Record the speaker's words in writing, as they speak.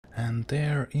And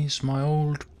there is my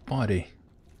old body.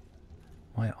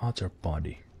 My other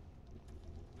body.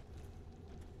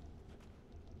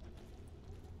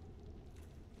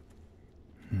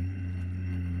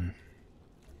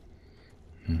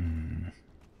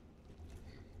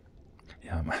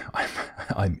 Yeah,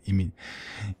 I'm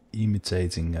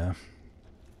imitating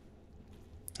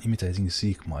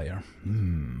Siegmeyer.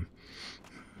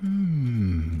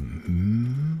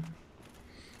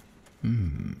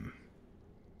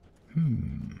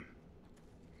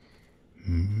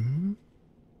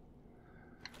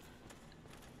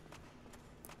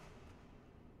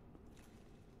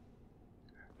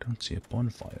 Don't see a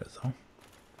bonfire though.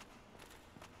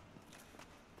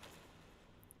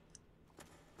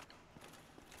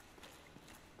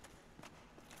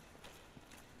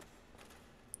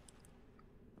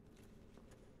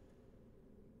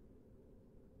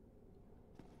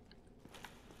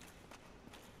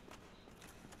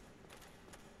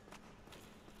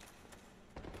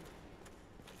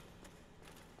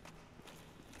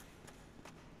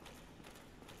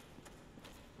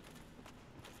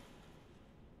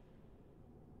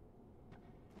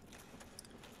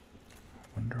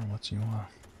 Wonder what you are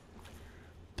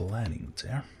planning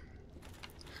there.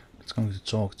 Not going to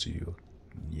talk to you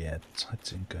yet. I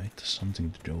think it has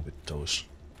something to do with those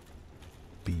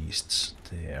beasts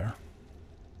there.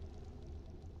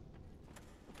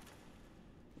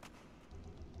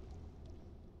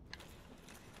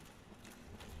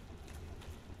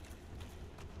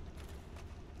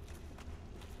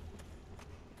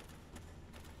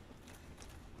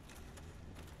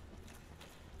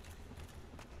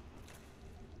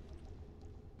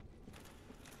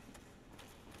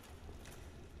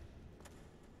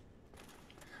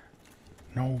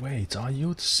 No, wait, are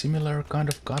you the similar kind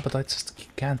of guy, but I just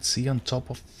can't see on top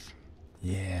of...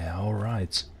 Yeah,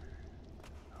 alright.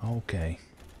 Okay.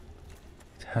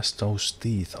 It has those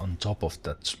teeth on top of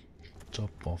that...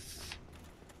 top of...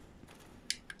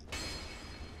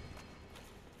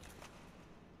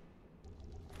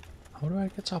 How do I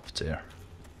get up there?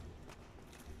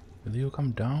 Will you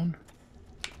come down?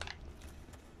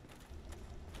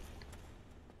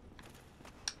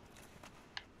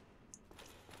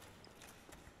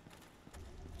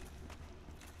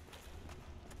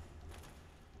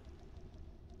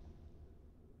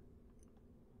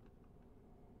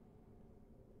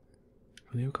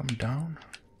 Will you come down?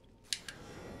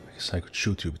 I guess I could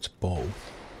shoot you with a bow.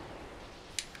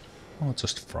 I'll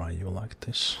just fry you like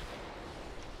this.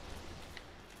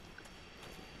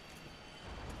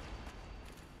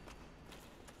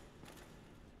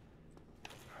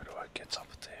 How do I get up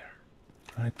there?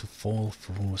 Do I need to fall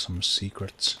through some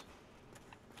secret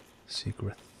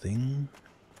thing?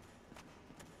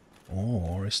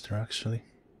 Or is there actually...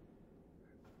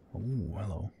 Oh,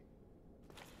 hello.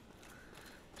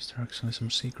 Is there actually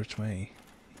some secret way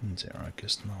in there? I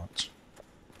guess not.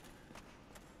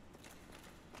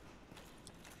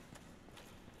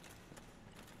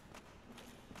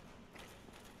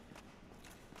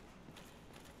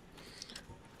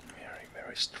 Very,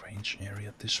 very strange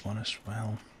area, this one as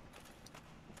well.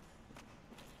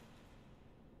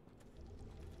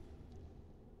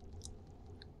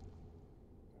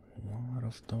 A lot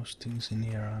of those things in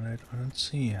here, I don't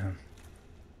see them.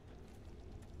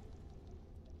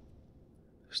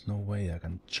 There's no way I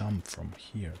can jump from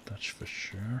here, that's for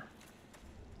sure.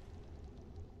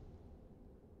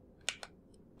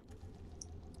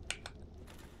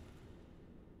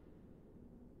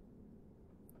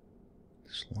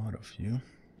 There's a lot of you.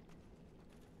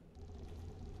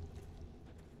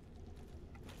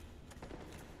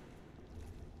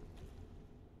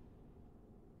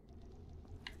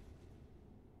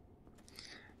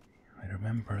 I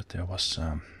remember there was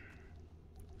some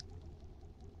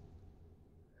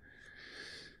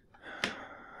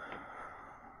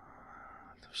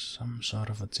sort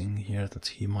of a thing here that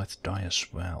he might die as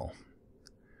well.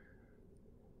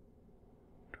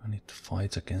 Do I need to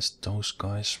fight against those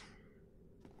guys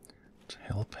to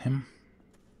help him?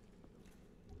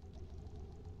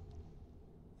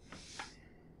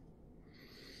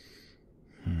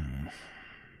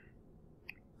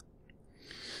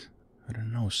 I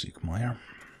don't know, Siegmeyer.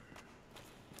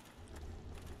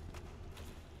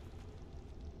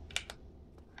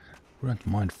 Wouldn't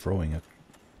mind throwing a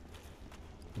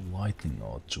lightning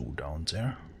or two down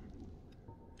there,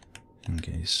 in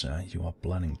case you are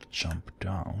planning to jump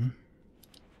down.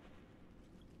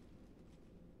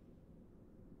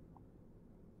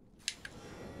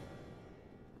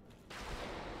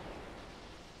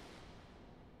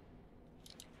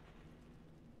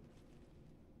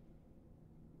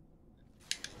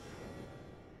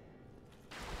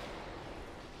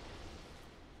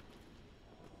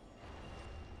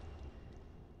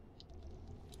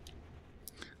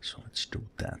 So let's do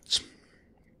that.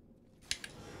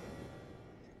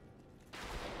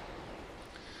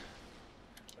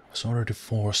 I was already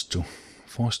forced to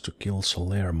kill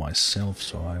Solaire myself,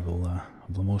 so I will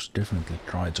most definitely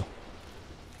try to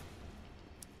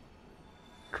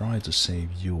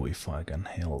save you if I can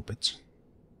help it.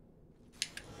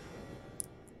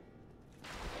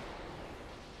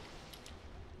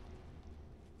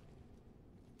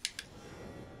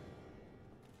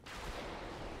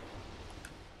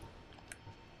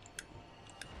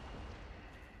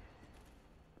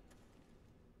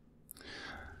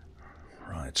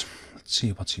 Right, let's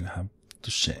see what you have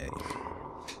to say.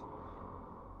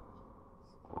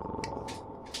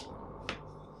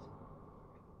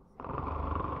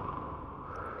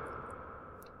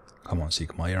 Come on,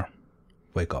 Siegmeyer.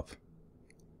 Wake up.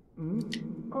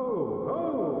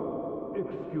 Oh,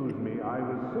 excuse me, I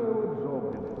was so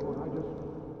absorbed in thought I just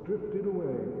drifted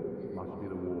away. Must be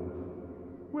the wolf.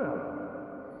 Well,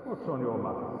 what's on your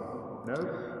mind? No,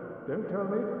 don't tell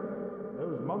me.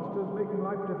 Those monsters making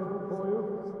life difficult for you?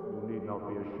 You need not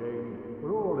be ashamed.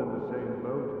 We're all in the same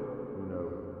boat, you know.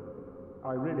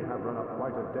 I really have run up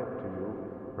quite a debt to you.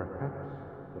 Perhaps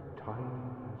the time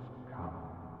has come.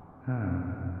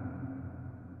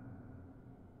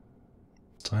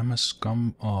 Time has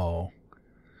come. Oh.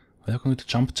 Are you going to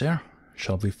jump there?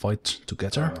 Shall we fight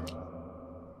together?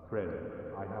 Friend,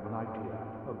 I have an idea.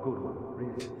 A good one,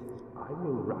 really. I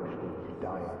will rush those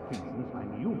dire fiends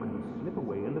and you can slip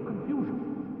away in the confusion.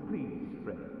 Please,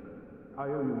 friend. I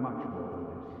owe you much more than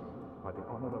this. By the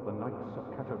honor of the Knights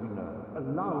of Catalina,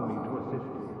 allow me to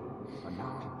assist you. And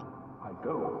now, I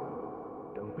go.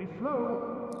 Don't be slow.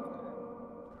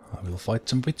 I will fight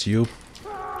them with you.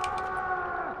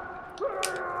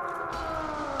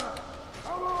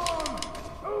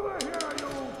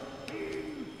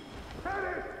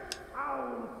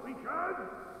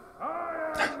 I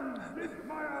am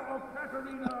Siegmeyer of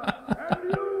Catalina, and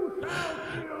you shall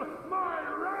feel my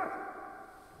wrath!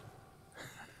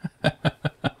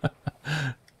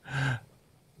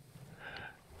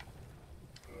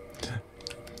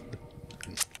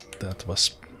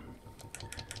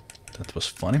 That was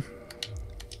funny.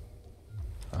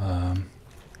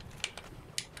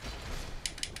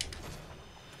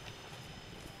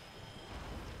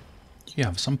 You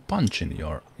have some punch in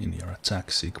your attack,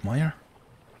 Siegmeyer.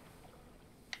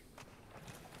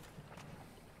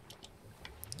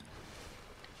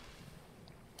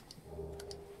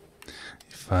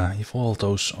 If all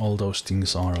those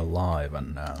things are alive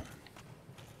and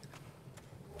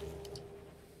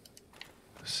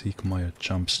Siegmeyer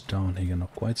jumps down, he can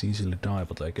quite easily die,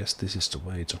 but I guess this is the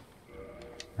way to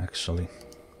actually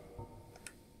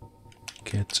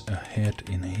get ahead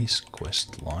in his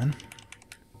quest line.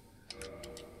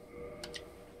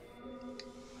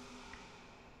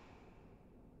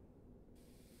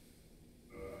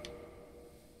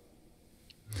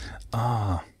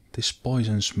 Ah, this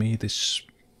poisons me, this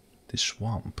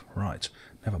swamp. Right,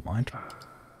 never mind.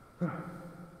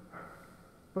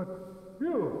 But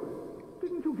you,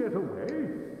 didn't you get away?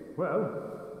 Well,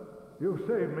 you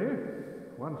saved me,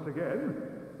 once again.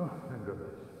 Oh, thank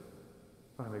goodness.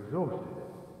 I'm exhausted.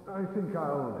 I think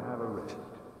I'll have a rest.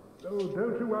 Oh,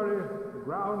 don't you worry. The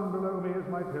ground below me is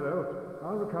my pillow.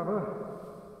 I'll recover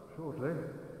shortly.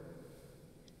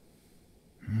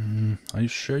 Are you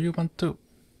sure you want to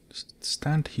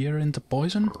stand here in the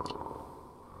poison?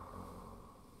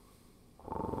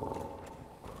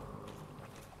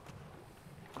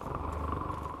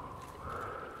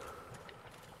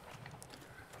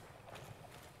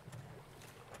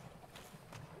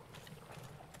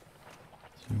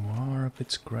 You are a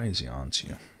bit crazy, aren't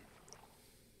you?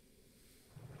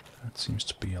 That seems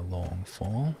to be a long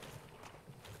fall.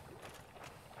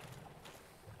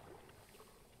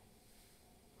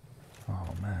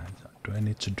 Oh man, do I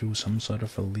need to do some sort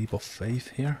of a leap of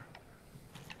faith here?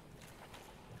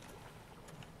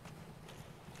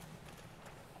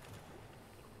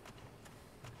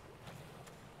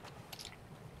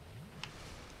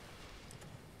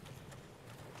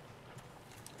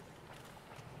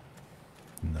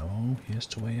 No, here's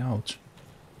the way out.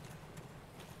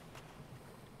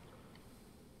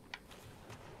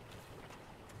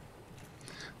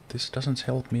 This doesn't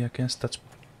help me against that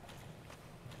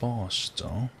boss,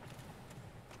 though.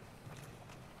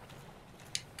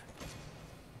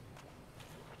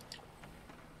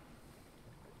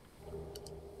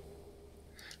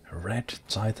 Red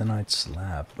Titanite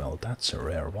slab, well, that's a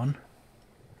rare one.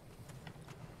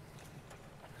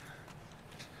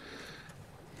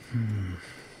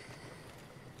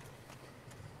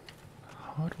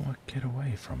 How do I get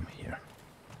away from here?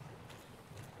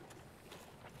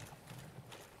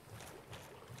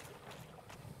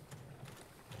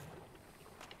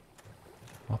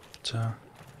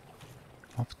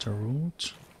 the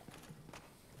route.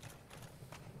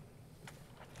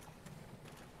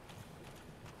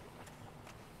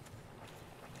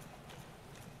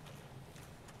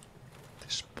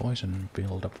 This poison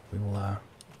buildup will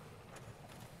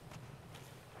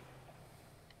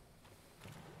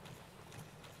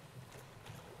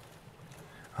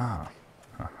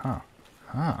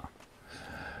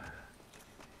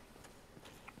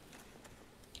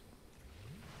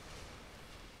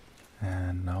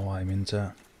And now I'm in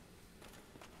the...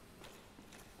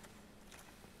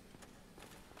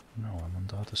 No, I'm on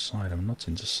the other side. I'm not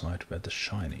in the side where the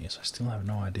shiny is. I still have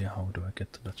no idea how do I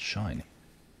get to that shiny.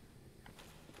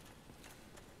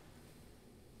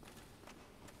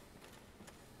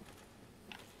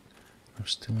 I'm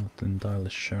still not entirely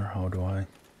sure how do I...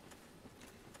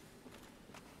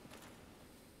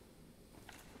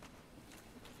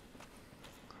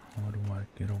 How do I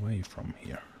get away from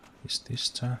here? Is this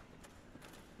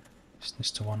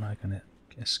the one I can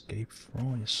escape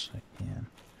through? Yes, I can.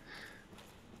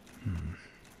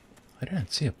 I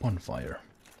didn't see a bonfire.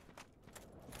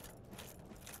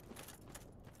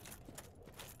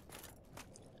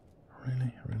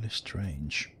 Really, really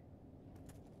strange.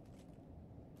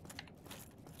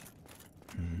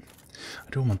 I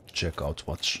do want to check out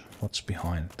what's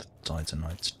behind the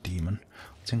Titanite demon.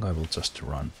 I think I will just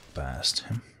run past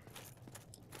him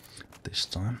this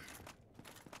time.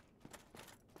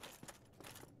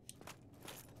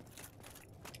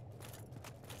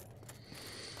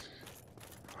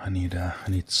 I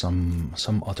need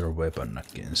some other weapon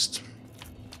against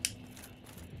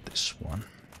this one.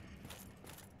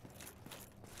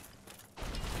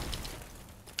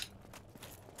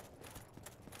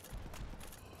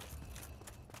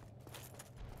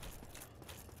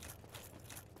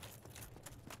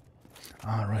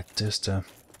 Right, there's the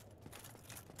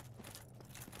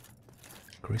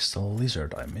crystal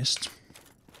lizard I missed.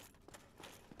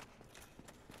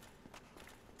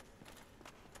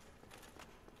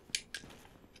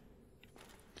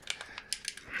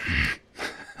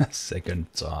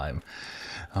 Second time.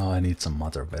 Oh, I need some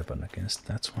other weapon against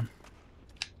that one.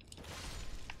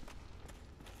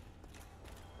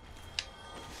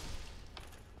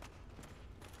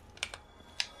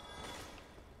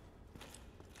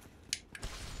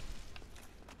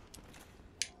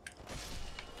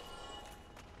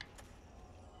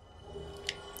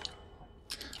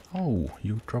 Oh,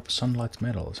 you drop sunlight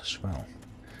medals as well.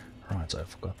 Right, I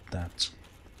forgot that.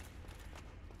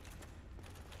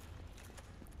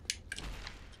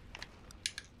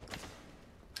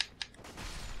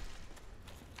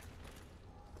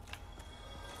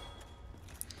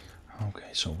 Okay,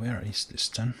 so where is this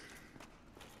then?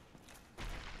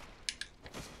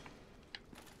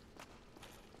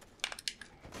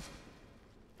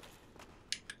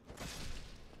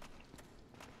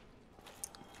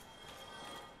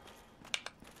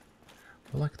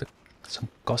 Like some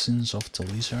cousins of the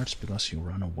lizards because you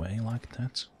run away like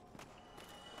that.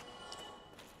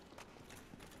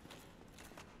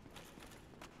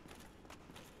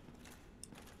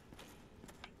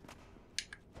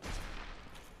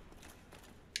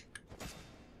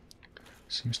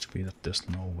 Seems to be that there's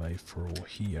no way through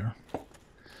here.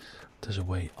 There's a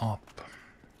way up.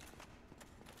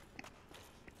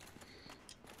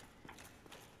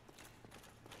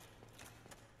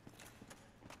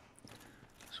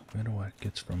 Where do I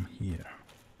get from here?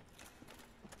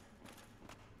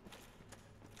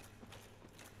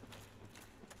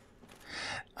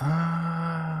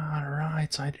 Ah,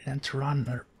 right, I didn't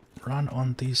run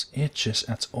on these edges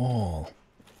at all.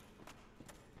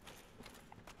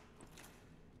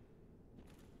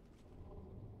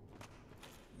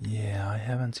 Yeah, I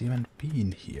haven't even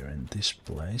been here in this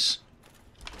place.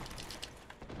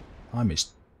 I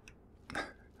missed.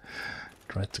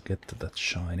 Tried to get to that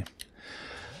shiny.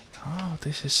 Oh,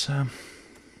 this is some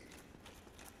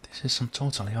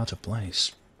totally other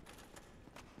place.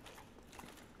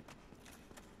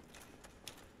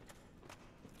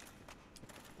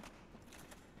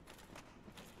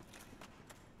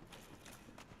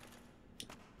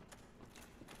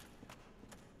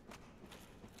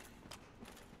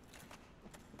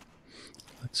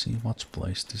 Let's see what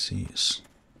place this is.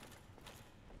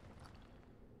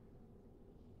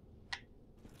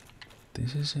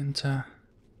 This is into...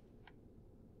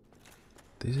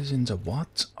 This is in the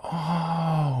what?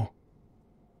 Oh!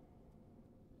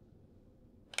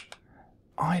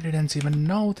 I didn't even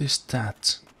notice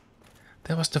that.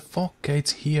 There was the fog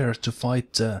gate here to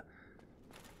fight the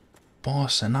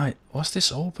boss, and was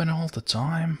this open all the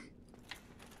time?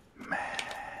 Man.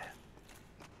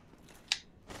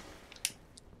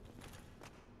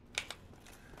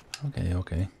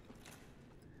 Okay.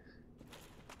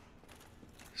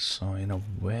 So in a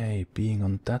way, being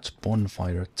on that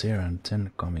bonfire there and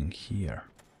then coming here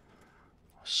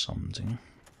or something.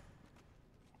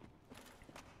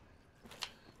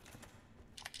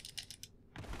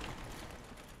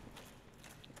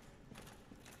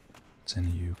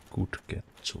 Then you could get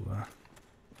to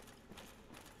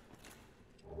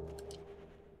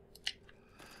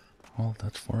all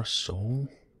that for a soul.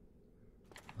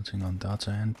 Nothing on that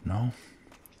end, no.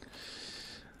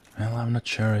 Well, I'm not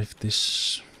sure if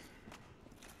this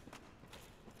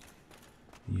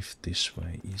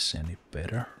way is any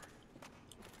better.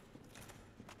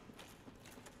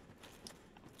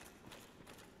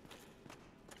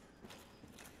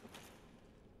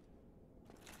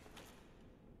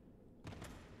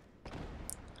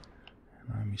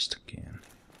 And I missed again.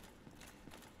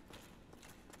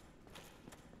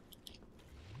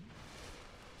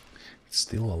 It's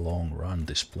still a long run,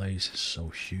 this place is so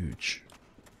huge.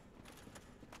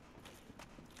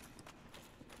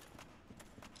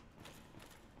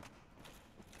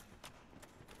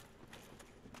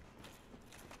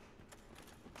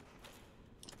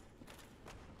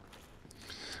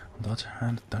 On the other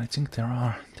hand, I think there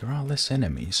are less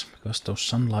enemies because those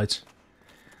sunlight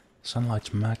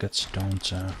maggots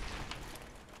don't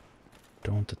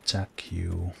attack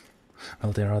you.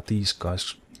 Well, there are these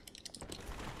guys,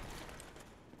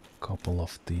 couple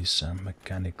of these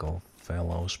mechanical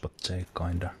fellows, but they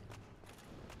kinda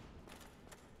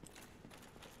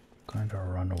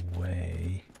run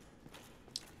away.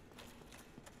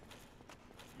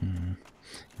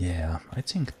 Yeah, I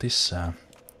think this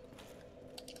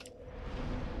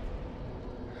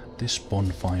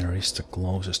bonfire is the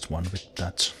closest one with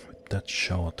that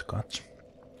shortcut,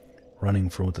 running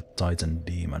through the Titan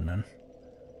Demon and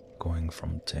going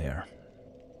from there.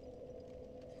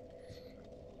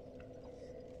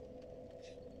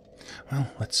 Well,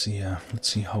 let's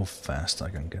see how fast I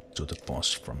can get to the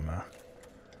boss from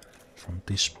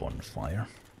this bonfire.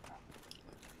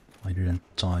 I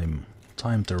didn't time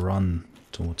the run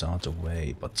to the other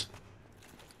way, but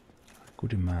I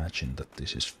could imagine that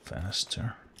this is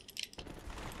faster.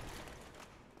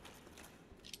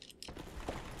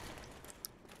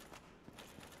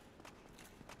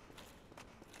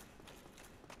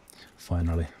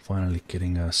 Finally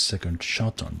getting a second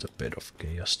shot on the bed of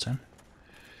chaos then.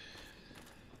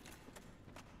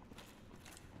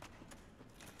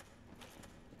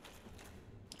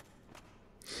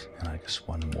 And I guess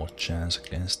one more chance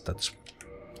against that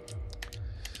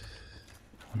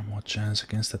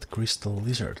crystal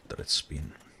lizard that's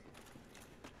been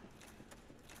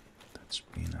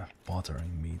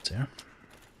bothering me there.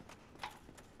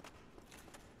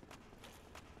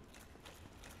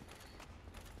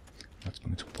 Not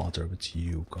going to bother with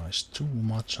you guys too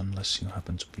much unless you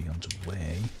happen to be on the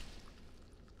way.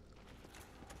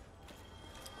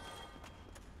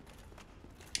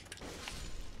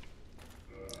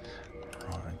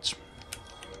 Right.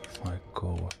 If I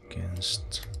go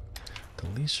against the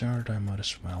lizard, I might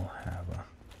as well have a...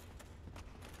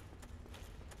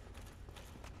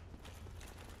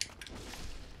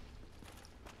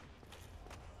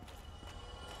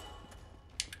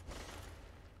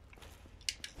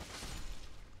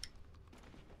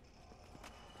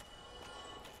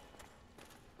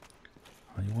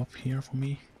 Are you up here for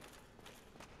me?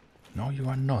 No, you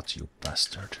are not, you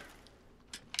bastard.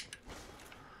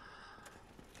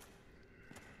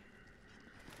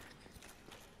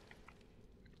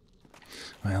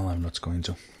 Well, I'm not going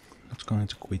to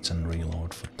quit and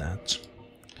reload for that.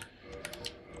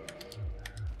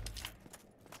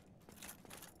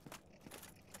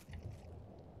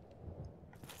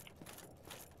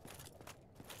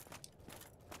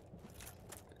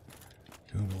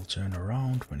 You will turn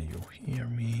around when you hear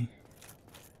me,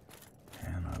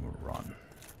 and I will run.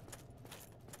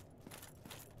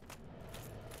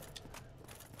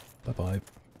 Bye-bye.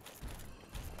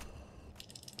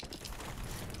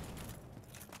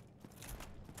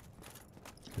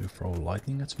 You throw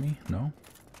lightning at me? No?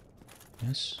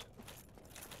 Yes?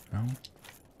 No?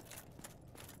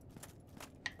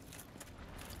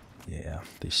 Yeah,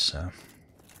 this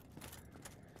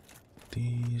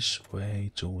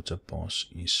way to the boss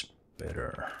is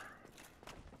better.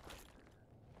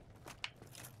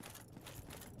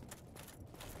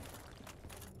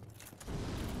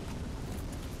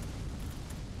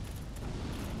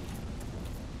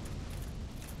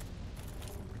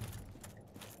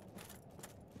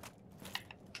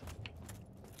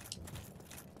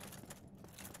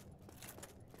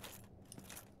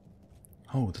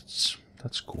 Oh,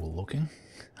 that's cool looking.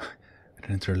 I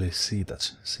didn't really see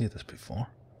this before.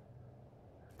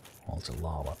 All the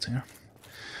lava there.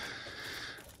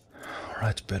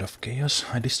 Right, bit of chaos.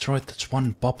 I destroyed that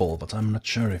one bubble, but I'm not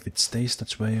sure if it stays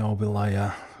that way or will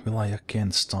I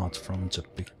again start from the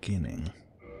beginning.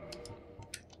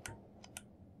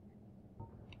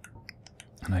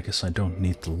 And I guess I don't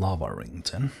need the lava ring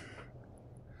then.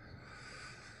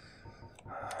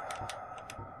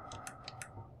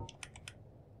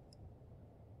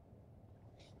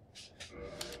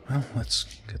 Well, let's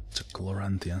get the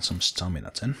Chloranthi and some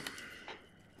stamina then.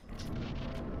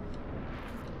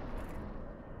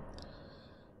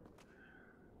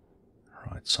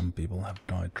 Right, some people have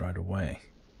died right away.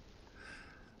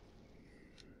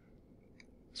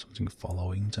 Something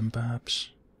following them,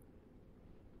 perhaps?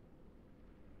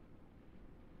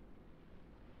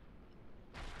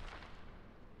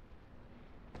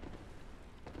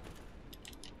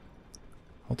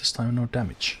 Oh, this time no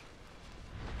damage.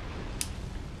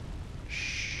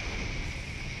 Shh.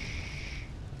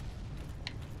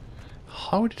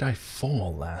 How did I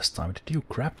fall last time? Did you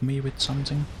grab me with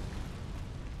something?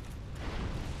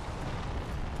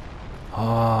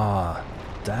 Ah,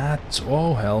 that...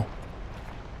 oh hell.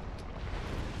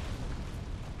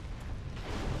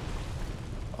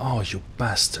 Oh, you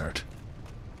bastard.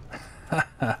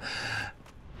 Can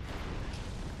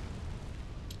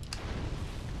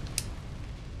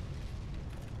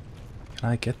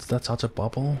I get that other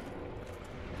bubble?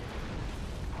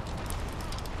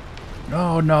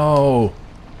 No, no!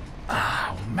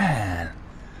 Oh, man.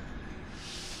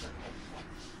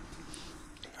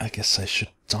 I guess I should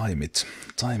time it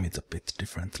a bit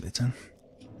differently then.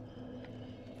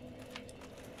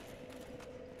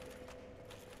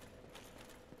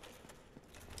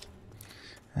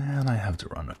 And I have to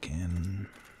run again.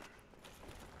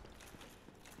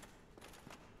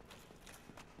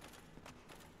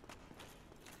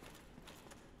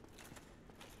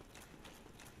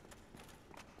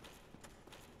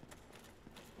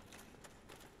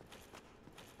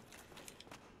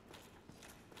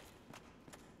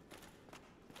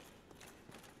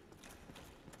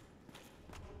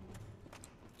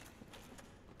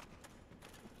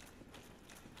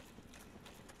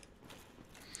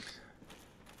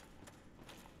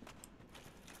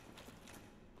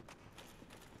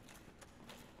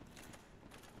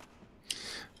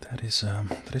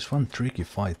 That is one tricky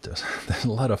fight. There's a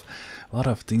lot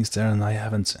of things there, and I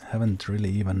haven't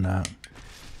really even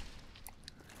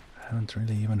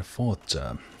fought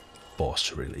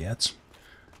boss really yet.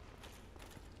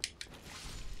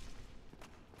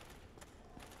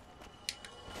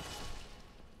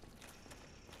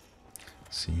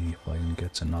 See if I can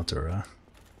get another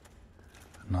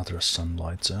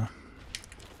sunlight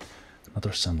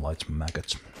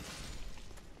maggot.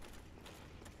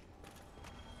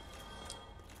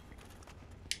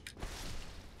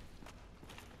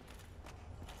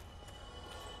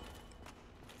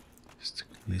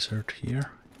 Lizard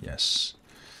here? Yes.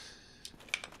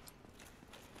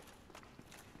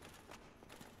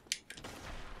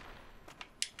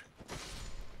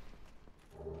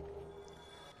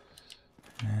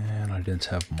 And I didn't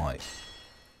have my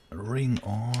ring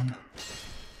on.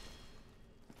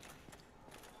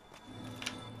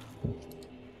 Oh.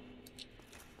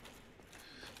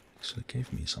 Actually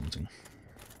gave me something.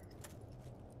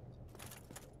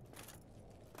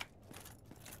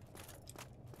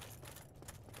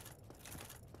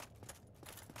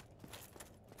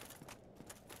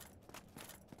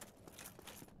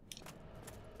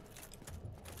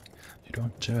 You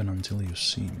don't turn until you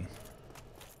see me.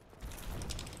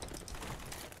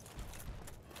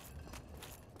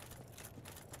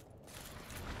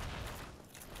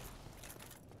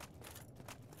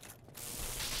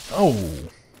 Oh,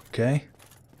 okay.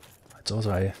 I thought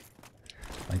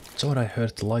I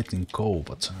heard the lightning go,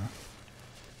 but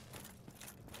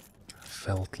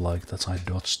felt like that I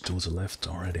dodged to the left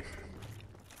already.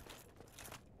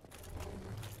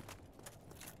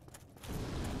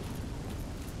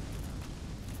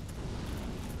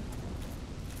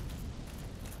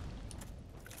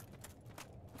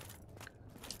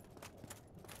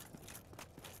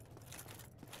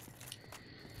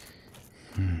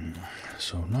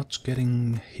 So not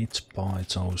getting hit by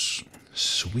those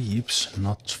sweeps,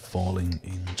 not falling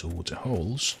into the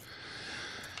holes.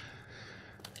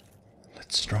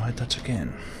 Let's try that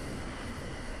again.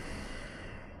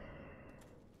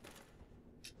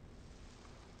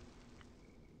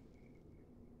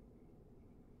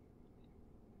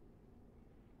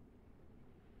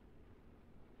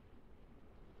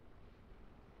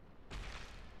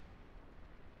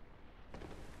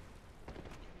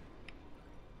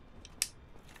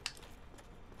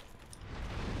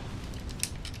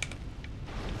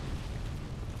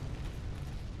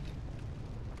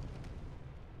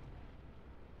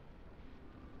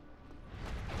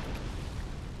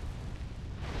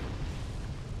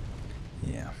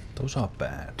 those are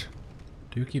bad.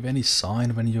 Do you give any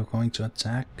sign when you're going to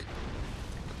attack?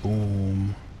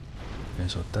 Boom. Okay,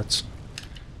 so that's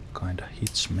kinda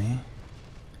hits me.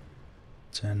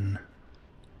 Then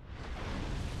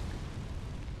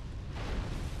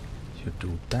you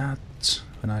do that.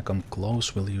 When I come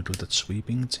close, will you do that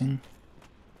sweeping thing?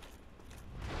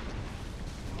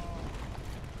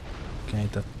 Okay,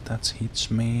 that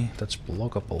hits me. That's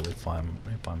blockable if I'm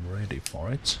ready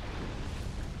for it.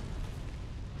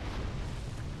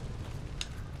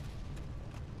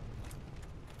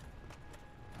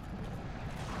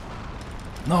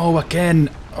 No, again!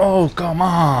 Oh, come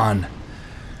on!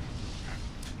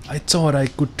 I thought I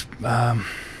could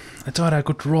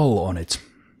roll on it.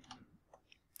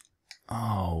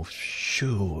 Oh,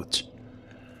 shoot.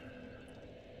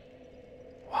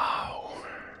 Wow.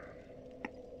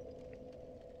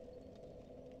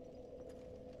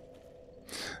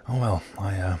 Oh well,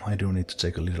 I do need to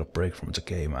take a little break from the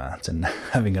game and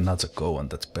having another go on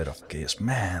that bed of chaos.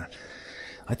 Man,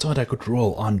 I thought I could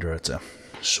roll under the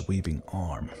sweeping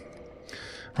arm.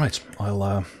 Right,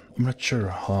 I'm not sure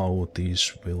how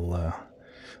these will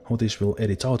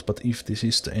edit out, but if this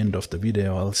is the end of the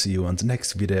video, I'll see you on the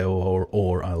next video,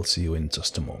 or I'll see you in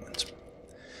just a moment.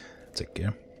 Take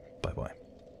care. Bye bye.